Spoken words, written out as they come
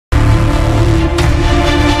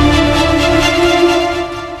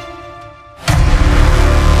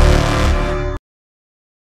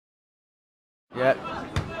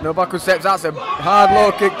No backward steps. That's a hard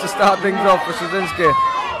low kick to start things off for Swiezynski.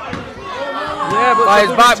 Yeah, but fires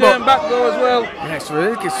back, back though as well. Yeah,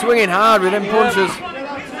 Swiezynski swinging hard with them punches.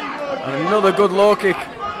 And another good low kick.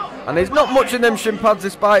 And there's not much in them shin pads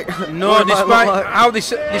despite. No, despite how they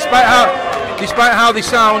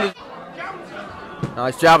sound.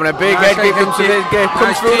 Nice jab and a big head kick from Swiezynski.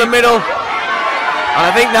 Comes through the middle. And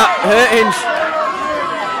I think that hurt Hinch.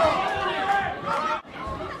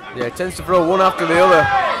 Yeah, he tends to throw one after the other.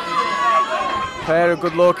 Pair of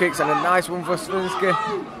good low kicks and a nice one for Swiezynski.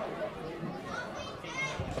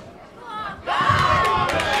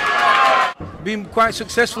 Been quite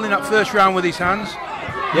successful in that first round with his hands.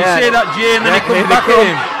 Yeah. You see that, Jay, and then he comes back come. at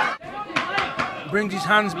him. Brings his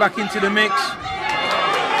hands back into the mix.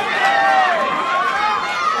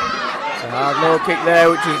 It's a hard low kick there,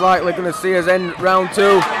 which is likely going to see us end round 2.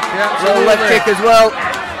 Yeah, little left kick as well.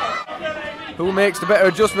 Who makes the better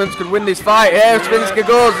adjustments could win this fight. Yeah, Swiezynski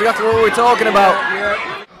goes. That's what we're talking about. Yeah.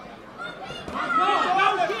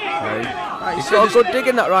 He's got a good dig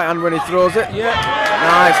in that right hand when he throws it. Yeah.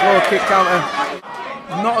 Nice low kick counter.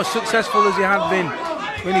 Not as successful as he had been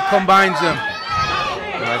when he combines them.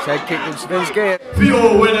 Nice head kick from Swiezynski. For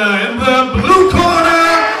your winner in the blue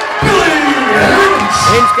corner,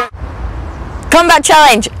 Hinch. Combat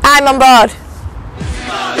challenge, I'm on board.